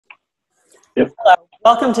Yep. Hello.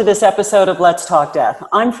 Welcome to this episode of Let's Talk Death.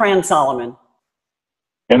 I'm Fran Solomon.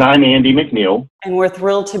 And I'm Andy McNeil. And we're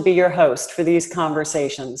thrilled to be your host for these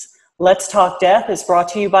conversations. Let's Talk Death is brought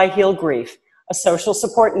to you by Heal Grief, a social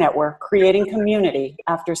support network creating community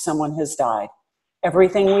after someone has died.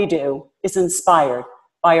 Everything we do is inspired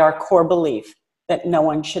by our core belief that no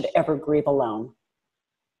one should ever grieve alone.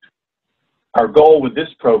 Our goal with this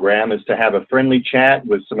program is to have a friendly chat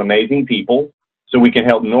with some amazing people so we can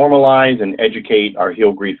help normalize and educate our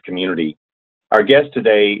Heal Grief community. Our guest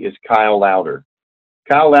today is Kyle Lowder.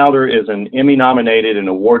 Kyle Lowder is an Emmy-nominated and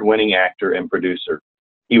award-winning actor and producer.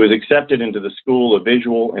 He was accepted into the School of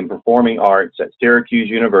Visual and Performing Arts at Syracuse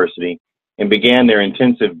University and began their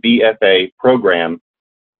intensive BFA program.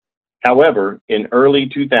 However, in early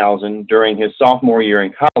 2000, during his sophomore year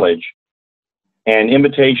in college, an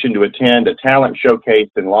invitation to attend a talent showcase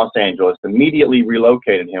in Los Angeles immediately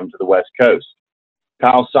relocated him to the West Coast.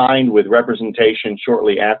 Kyle signed with representation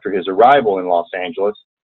shortly after his arrival in Los Angeles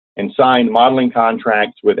and signed modeling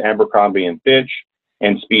contracts with ABERCROMBIE FITCH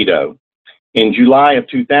and SPEEDO. In July of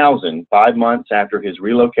 2000, 5 months after his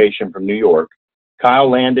relocation from New York, Kyle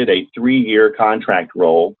landed a 3-year contract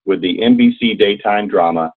role with the NBC daytime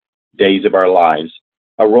drama Days of Our Lives,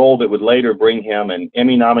 a role that would later bring him an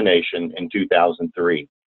Emmy nomination in 2003.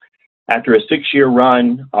 After a 6-year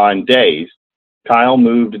run on Days, Kyle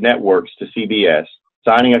moved networks to CBS,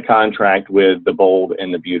 signing a contract with The Bold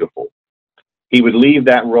and the Beautiful. He would leave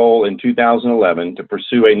that role in 2011 to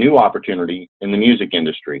pursue a new opportunity in the music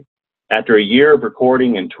industry. After a year of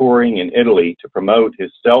recording and touring in Italy to promote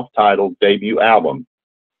his self-titled debut album,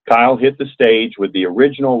 Kyle hit the stage with the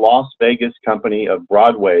original Las Vegas company of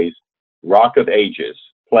Broadway's Rock of Ages,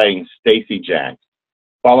 playing Stacy Jacks.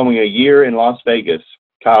 Following a year in Las Vegas,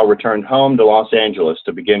 Kyle returned home to Los Angeles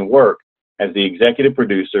to begin work as the executive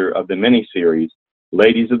producer of the miniseries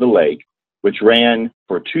Ladies of the Lake, which ran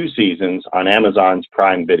for 2 seasons on Amazon's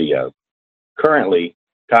Prime Video. Currently,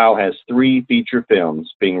 Kyle has 3 feature films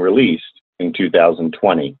being released in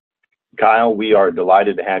 2020. Kyle, we are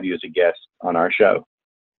delighted to have you as a guest on our show.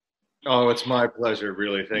 Oh, it's my pleasure,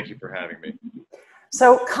 really. Thank you for having me.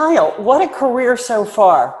 So, Kyle, what a career so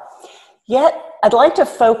far. Yet, I'd like to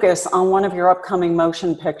focus on one of your upcoming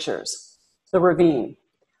motion pictures, The Ravine.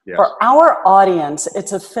 Yes. For our audience,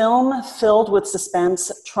 it's a film filled with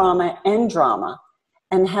suspense, trauma, and drama,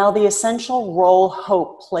 and how the essential role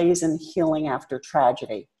hope plays in healing after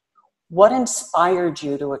tragedy. What inspired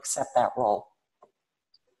you to accept that role?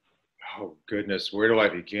 Oh, goodness. Where do I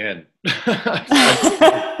begin?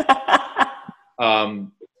 I'll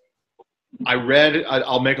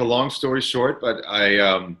make a long story short, but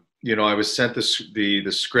I was sent the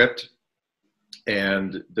script,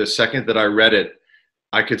 and the second that I read it,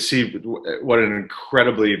 I could see what an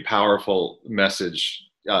incredibly powerful message,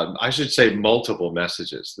 I should say multiple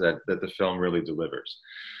messages that the film really delivers.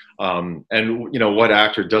 And, what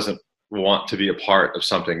actor doesn't want to be a part of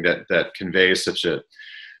something that conveys such a,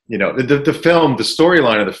 the film, the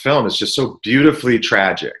storyline of the film is just so beautifully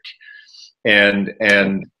tragic. And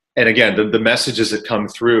again, the messages that come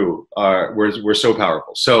through were so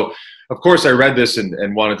powerful. So, of course, I read this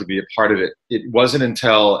and wanted to be a part of it. It wasn't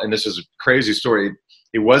until, and this is a crazy story,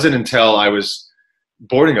 it wasn't until I was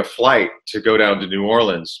boarding a flight to go down to New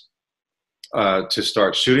Orleans to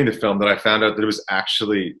start shooting the film that I found out that it's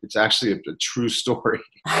actually a true story.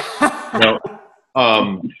 It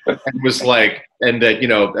was like, and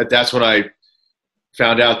that, that's when I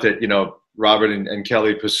found out that, Robert and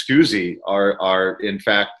Kelly Pascuzzi are in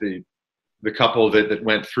fact the couple that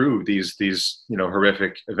went through these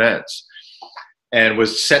horrific events, and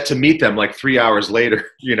was set to meet them like 3 hours later.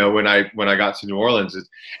 When I got to New Orleans,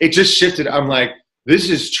 it just shifted. I'm like, this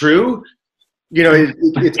is true. I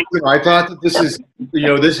thought that this is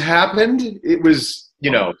this happened. It was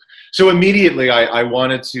so immediately I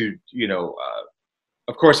wanted to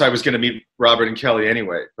of course I was going to meet Robert and Kelly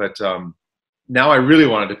anyway, but now I really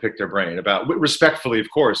wanted to pick their brain about, respectfully, of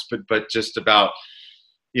course, but just about,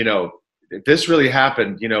 if this really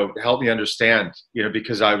happened, help me understand,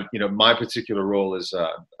 because my particular role is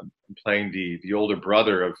I'm playing the older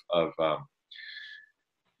brother of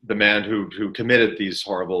the man who committed these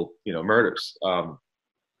horrible, murders.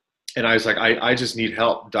 And I was like, I just need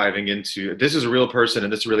help diving into, this is a real person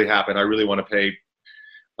and this really happened. I really want to pay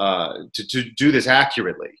to do this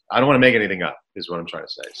accurately. I don't want to make anything up, is what I'm trying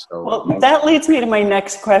to say. So, well, that leads me to my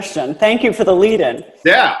next question. Thank you for the lead-in.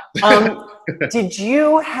 Yeah. Did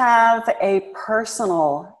you have a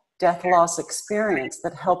personal death loss experience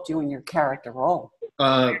that helped you in your character role?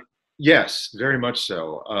 Yes, very much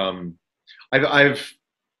so. I've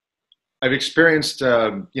I've experienced,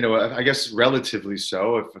 you know, I guess relatively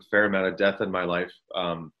so, a fair amount of death in my life.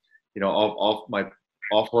 You know,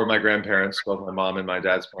 all four of my grandparents, both my mom and my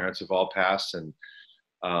dad's parents, have all passed, and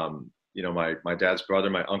you know, my dad's brother,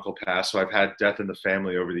 my uncle passed. So I've had death in the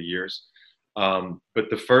family over the years. But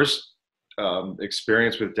the first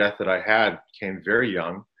experience with death that I had came very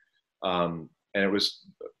young, and it was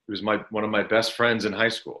one of my best friends in high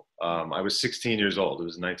school. I was 16 years old. It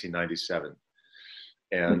was 1997,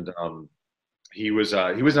 and he was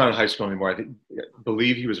not in high school anymore. I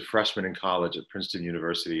believe he was a freshman in college at Princeton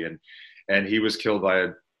University, and he was killed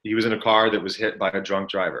he was in a car that was hit by a drunk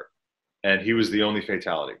driver, and he was the only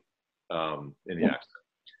fatality in the accident.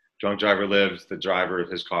 Drunk driver lived, the driver of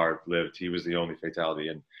his car lived. He was the only fatality,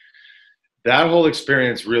 and that whole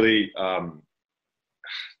experience really,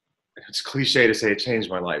 it's cliche to say it changed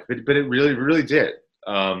my life, but it really, really did.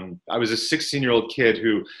 I was a 16-year-old kid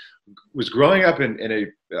who was growing up in a,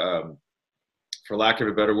 for lack of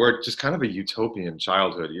a better word, just kind of a utopian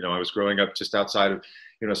childhood. You know, I was growing up just outside of,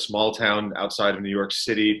 you know, a small town outside of New York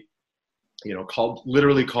City, you know,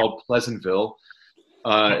 literally called Pleasantville,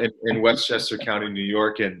 in Westchester County, New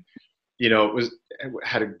York. And, you know, it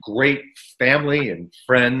had a great family and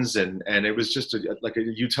friends, and it was just like a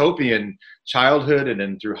utopian childhood. And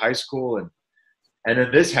then through high school, and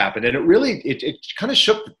then this happened, and it kind of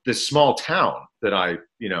shook this small town that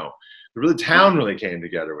you know, the town really came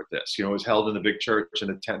together with this. You know, it was held in the big church, and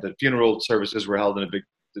the funeral services were held in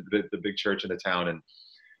the big church in the town.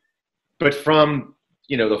 But from,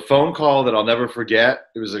 you know, the phone call that I'll never forget,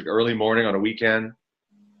 it was like early morning on a weekend,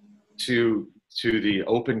 to the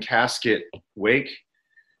open casket wake,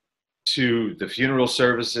 to the funeral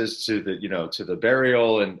services, to the, you know, to the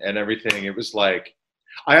burial and everything. It was like,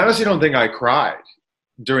 I honestly don't think I cried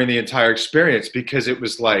during the entire experience, because it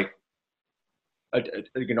was like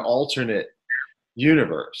an alternate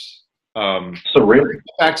universe. So really,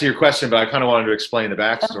 back to your question, but I kind of wanted to explain the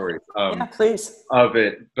backstory yeah, please. of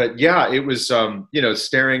it. But yeah, it was, you know,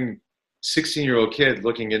 staring 16-year-old kid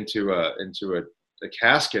looking into a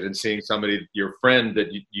casket and seeing somebody, your friend that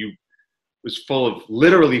you was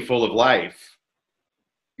literally full of life,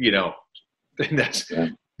 you know, and that's,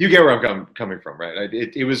 you get where I'm coming from, right?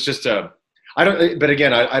 It was just but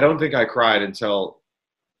again, I don't think I cried until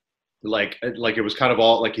like it was kind of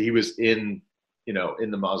all like he was in, you know, in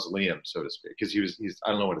the mausoleum, so to speak, because he's I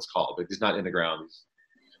don't know what it's called, but he's not in the ground.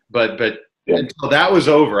 But until that was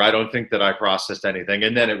over, I don't think that I processed anything.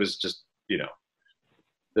 And then it was just, you know,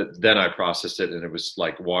 then I processed it, and it was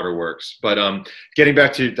like waterworks. But getting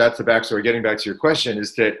back to, that's the backstory. Getting back to your question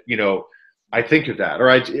is that, you know, I think of that,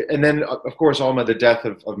 and then of course the death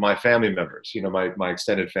of my family members, you know, my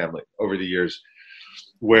extended family over the years,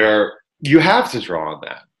 where you have to draw on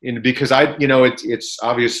that, because you know, it's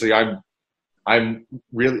obviously I'm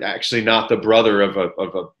really actually not the brother of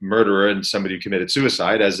a murderer and somebody who committed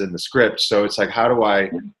suicide, as in the script. So it's like, how do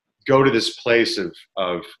I go to this place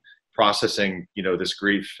of processing, you know, this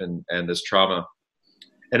grief and this trauma?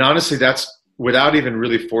 And honestly, that's, without even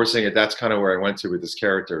really forcing it, that's kind of where I went to with this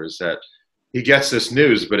character, is that he gets this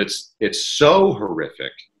news, but it's so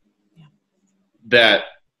horrific that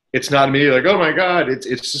it's not immediately like, oh my God, it's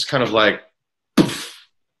just kind of like, poof.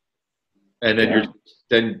 And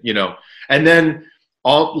then you know, and then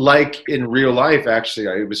all, like in real life, actually,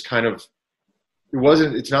 it was kind of,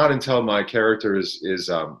 it's not until my character is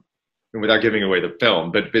without giving away the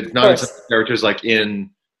film, but it's not until the character's like in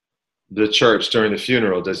the church during the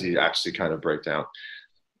funeral does he actually kind of break down.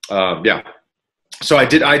 Yeah. So I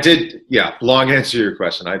did, yeah, long answer to your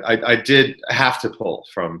question. I did have to pull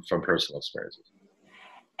from personal experiences.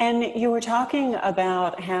 And you were talking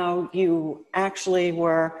about how you actually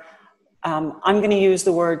were, I'm going to use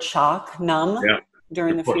the word shock, numb,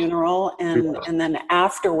 during the funeral, and then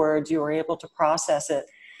afterwards you were able to process it.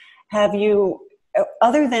 Have you,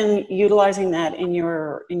 other than utilizing that in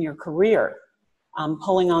your career,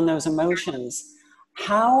 pulling on those emotions,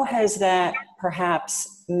 how has that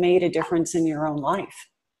perhaps made a difference in your own life?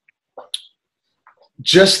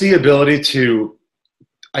 Just the ability to,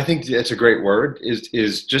 I think it's a great word,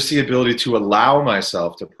 is just the ability to allow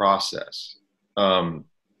myself to process.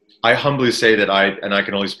 I humbly say that and I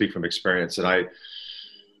can only speak from experience, that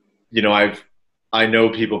you know, I know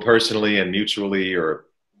people personally and mutually, or,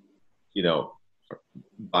 you know,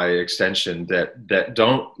 by extension, that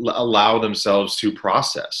don't allow themselves to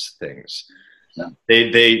process things. No.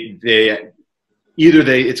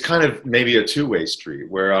 It's kind of maybe a two-way street,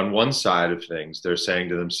 where on one side of things they're saying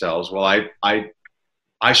to themselves, well,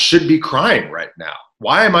 I should be crying right now.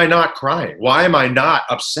 Why am I not crying? Why am I not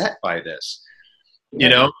upset by this? You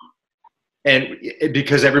know? and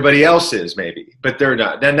because everybody else is maybe, but they're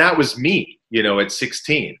not. Then that was me, you know, at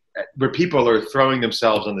 16, where people are throwing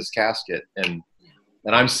themselves on this casket, and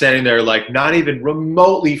I'm standing there like not even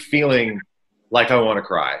remotely feeling like I want to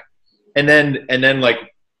cry, and then like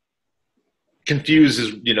confused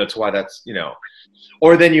as, you know, to why that's, you know,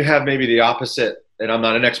 or then you have maybe the opposite. And I'm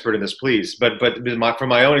not an expert in this, please, but from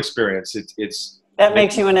my own experience, it's that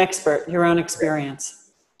makes you an expert, your own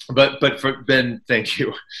experience. But then, thank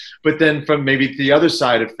you. But then from maybe the other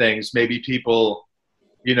side of things, maybe people,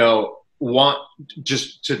 you know, want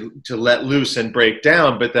just to let loose and break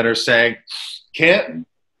down, but then are saying, can't,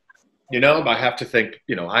 you know, I have to think,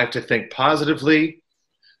 you know, I have to think positively.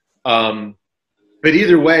 But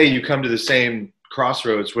either way, you come to the same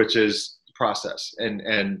crossroads, which is process,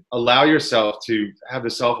 and allow yourself to have the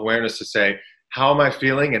self-awareness to say, how am I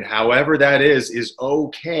feeling? And however that is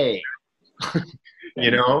okay. You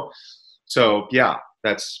know? So yeah,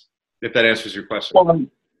 that's, if that answers your question. Well,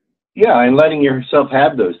 yeah, and letting yourself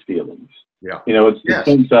have those feelings. Yeah. You know, it's Yes.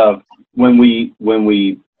 the sense of when we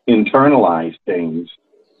internalize things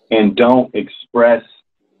and don't express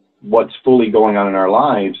what's fully going on in our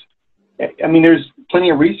lives. I mean, there's plenty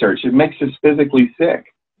of research. It makes us physically sick.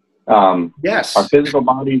 Yes. Our physical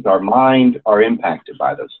bodies, our mind are impacted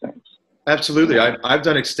by those things. Absolutely. I've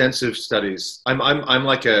done extensive studies. I'm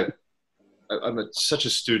such a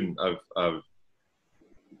student of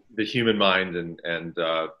the human mind and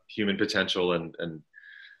human potential and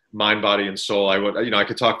mind, body, and soul. I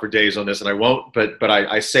could talk for days on this, and I won't. But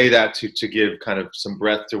I say that to give kind of some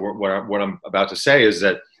breadth to what I'm about to say, is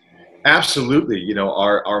that absolutely, you know,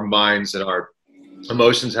 our minds and our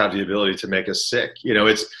emotions have the ability to make us sick. You know,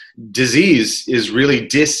 it's disease is really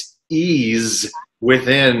dis-ease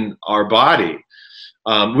within our body.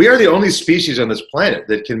 We are the only species on this planet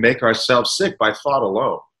that can make ourselves sick by thought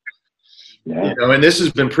alone. Yeah. You know, and this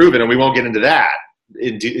has been proven, and we won't get into that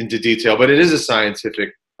into detail, but it is a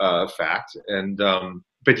scientific fact. And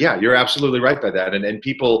but yeah, you're absolutely right by that. And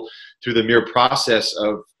people, through the mere process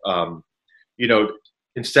of you know,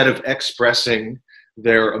 instead of expressing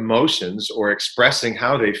their emotions or expressing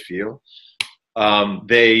how they feel,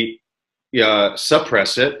 they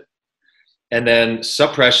suppress it. And then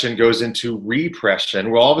suppression goes into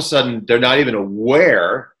repression, where all of a sudden they're not even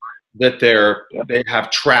aware that they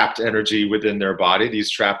have trapped energy within their body,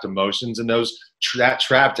 these trapped emotions, and that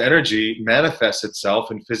trapped energy manifests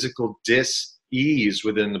itself in physical dis-ease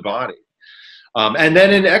within the body. And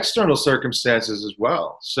then in external circumstances as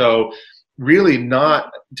well. So really,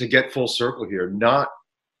 not to get full circle here, not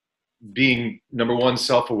being, number one,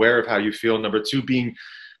 self-aware of how you feel, number two, being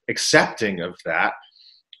accepting of that,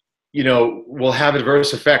 you know, will have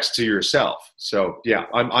adverse effects to yourself. So yeah,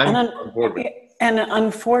 I'm on board with it. And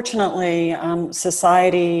unfortunately,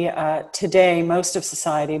 society today, most of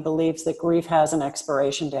society believes that grief has an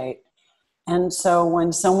expiration date. And so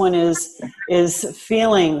when someone is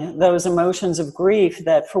feeling those emotions of grief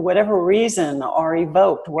that for whatever reason are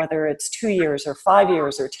evoked, whether it's 2 years or 5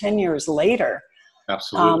 years or 10 years later,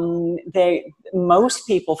 absolutely, most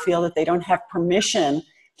people feel that they don't have permission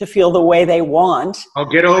to feel the way they want. I'll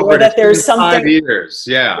get over or it. That there's something, 5 years,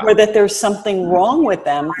 yeah. Or that there's something wrong with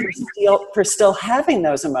them for still having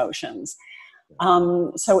those emotions.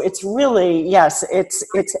 So it's really, yes,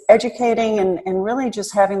 it's educating and really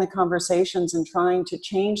just having the conversations and trying to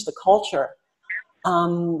change the culture.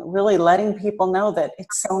 Really letting people know that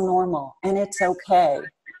it's so normal and it's okay.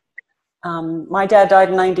 My dad died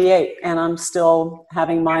in '98 and I'm still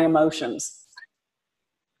having my emotions.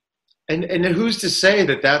 And who's to say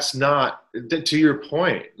that that's not, to your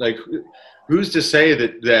point, like, who's to say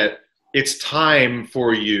that it's time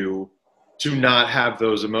for you to not have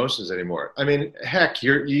those emotions anymore? I mean, heck,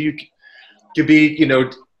 you could be, you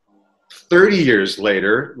know, 30 years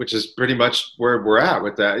later, which is pretty much where we're at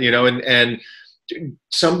with that, you know, and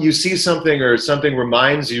you see something or something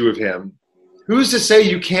reminds you of him. Who's to say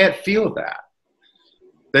you can't feel that?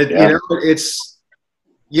 Yeah. You know, it's,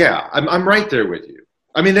 yeah, I'm right there with you.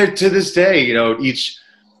 I mean, to this day, you know,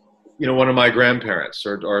 one of my grandparents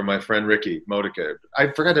or my friend Ricky Modica,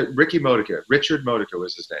 I forgot that Richard Modica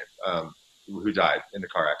was his name, who died in the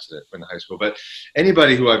car accident in high school. But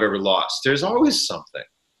anybody who I've ever lost, there's always something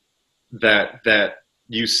that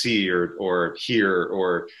you see or hear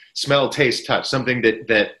or smell, taste, touch, something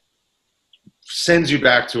that sends you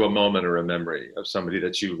back to a moment or a memory of somebody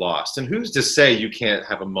that you lost. And who's to say you can't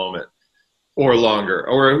have a moment or longer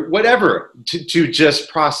or whatever to just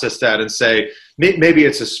process that and say, maybe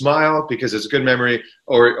it's a smile because it's a good memory,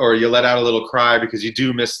 or you let out a little cry because you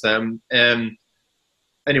do miss them. And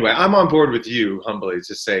anyway, I'm on board with you humbly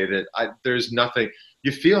to say that there's nothing,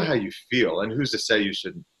 you feel how you feel, and who's to say you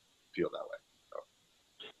shouldn't feel that way?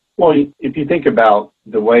 Well, if you think about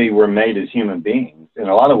the way we're made as human beings, in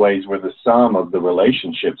a lot of ways, we're the sum of the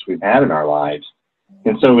relationships we've had in our lives.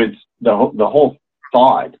 And so it's the whole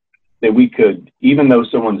thought that we could, even though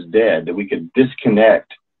someone's dead, that we could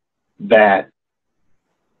disconnect that,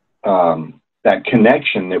 that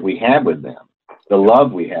connection that we had with them, the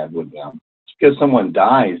love we had with them. Just because someone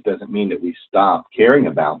dies doesn't mean that we stop caring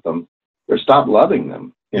about them or stop loving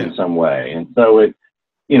them in some way. And so it,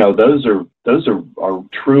 you know, those are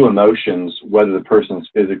true emotions, whether the person's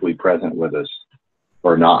physically present with us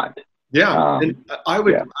or not. Yeah. And I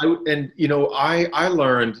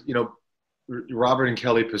learned, you know, Robert and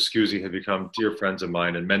Kelly Pascuzzi have become dear friends of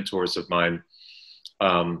mine and mentors of mine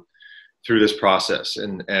through this process.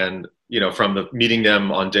 And, you know, from the meeting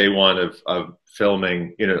them on day one of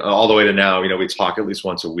filming, you know, all the way to now, you know, we talk at least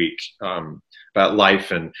once a week about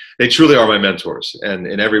life, and they truly are my mentors, and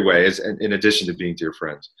in every way, in addition to being dear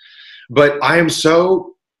friends. But I am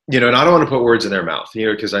so, you know, and I don't want to put words in their mouth, you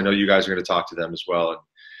know, because I know you guys are going to talk to them as well.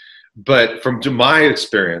 But from my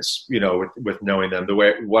experience, you know, with knowing them,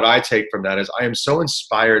 what I take from that is I am so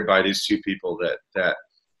inspired by these two people that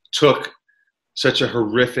took such a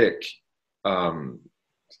horrific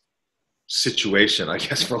situation, I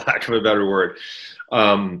guess, for lack of a better word,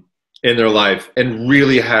 in their life, and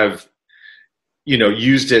really have, you know,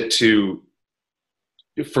 used it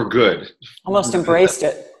for good. Almost embraced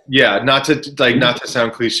it. Yeah, not to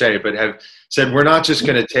sound cliche, but have said, we're not just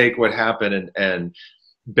going to take what happened and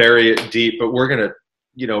bury it deep, but we're going to,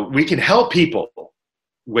 you know, we can help people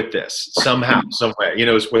with this somehow, some way, you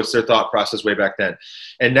know, was their thought process way back then.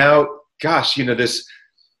 And now, gosh, you know, this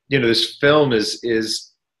film is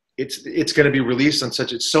it's going to be released on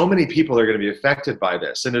so many people are going to be affected by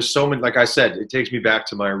this. And there's so many, like I said, it takes me back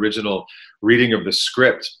to my original reading of the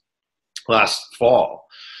script last fall,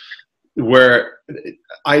 where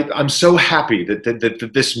I'm so happy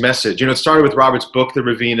that this message, you know, it started with Robert's book, The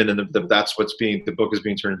Ravine, and then the book is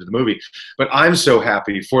being turned into the movie. But I'm so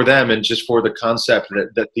happy for them, and just for the concept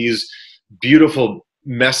that these beautiful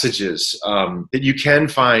messages, that you can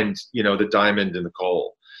find, you know, the diamond in the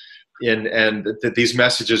coal, and that these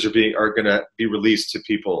messages are going to be released to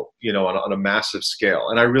people, you know, on a massive scale.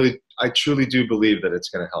 And I truly do believe that it's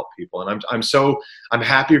going to help people. And I'm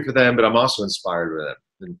happy for them, but I'm also inspired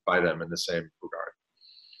by them in the same regard.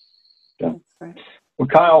 Yeah. Right. Well,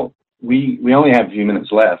 Kyle, we only have a few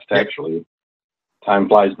minutes left, actually. Time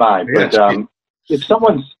flies by. But if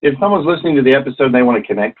someone's listening to the episode and they want to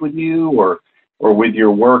connect with you or with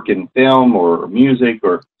your work in film or music,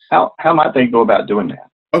 or how might they go about doing that?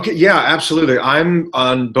 Okay, yeah, absolutely. I'm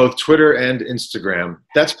on both Twitter and Instagram.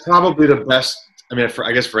 That's probably the best. I mean,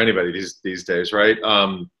 I guess for anybody these days, right?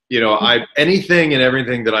 You know, anything and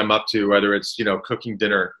everything that I'm up to, whether it's, you know, cooking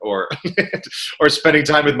dinner or or spending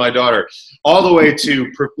time with my daughter, all the way to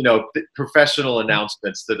you know, professional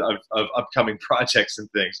announcements of upcoming projects and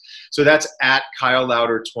things. So that's at Kyle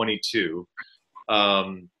Lowder 22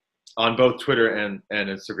 on both Twitter and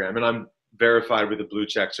Instagram, and I'm verified with a blue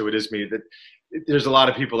check, so it is me. That there's a lot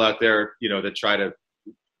of people out there, you know, that try to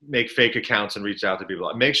make fake accounts and reach out to people.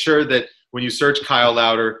 Make sure that when you search Kyle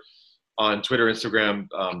Lowder on Twitter, Instagram,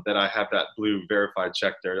 that I have that blue verified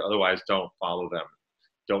check there. Otherwise, don't follow them.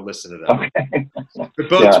 Don't listen to them. Okay. But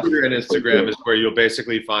both Twitter and Instagram is where you'll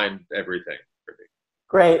basically find everything.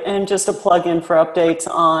 Great. And just a plug-in for updates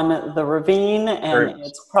on The Ravine and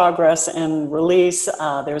its progress and release.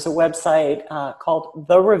 There's a website called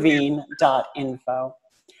theravine.info.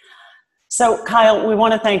 So, Kyle, we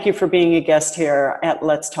want to thank you for being a guest here at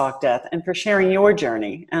Let's Talk Death and for sharing your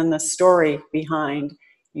journey and the story behind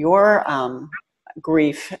your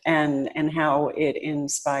grief and how it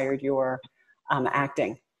inspired your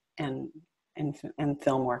acting and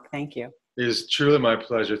film work. Thank you. It is truly my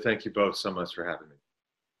pleasure. Thank you both so much for having me.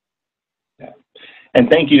 Yeah. And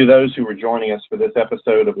thank you to those who were joining us for this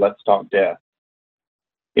episode of Let's Talk Death.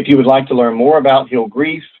 If you would like to learn more about Heal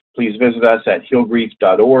Grief, please visit us at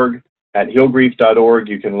healgrief.org. At healgrief.org,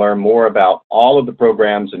 you can learn more about all of the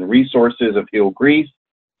programs and resources of Heal Grief,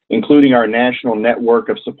 including our national network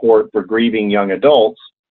of support for grieving young adults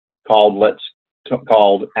called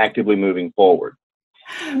Actively Moving Forward.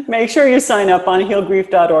 Make sure you sign up on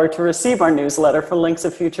healgrief.org to receive our newsletter for links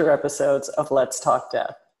of future episodes of Let's Talk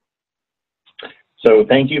Death. So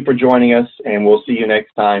thank you for joining us, and we'll see you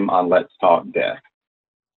next time on Let's Talk Death.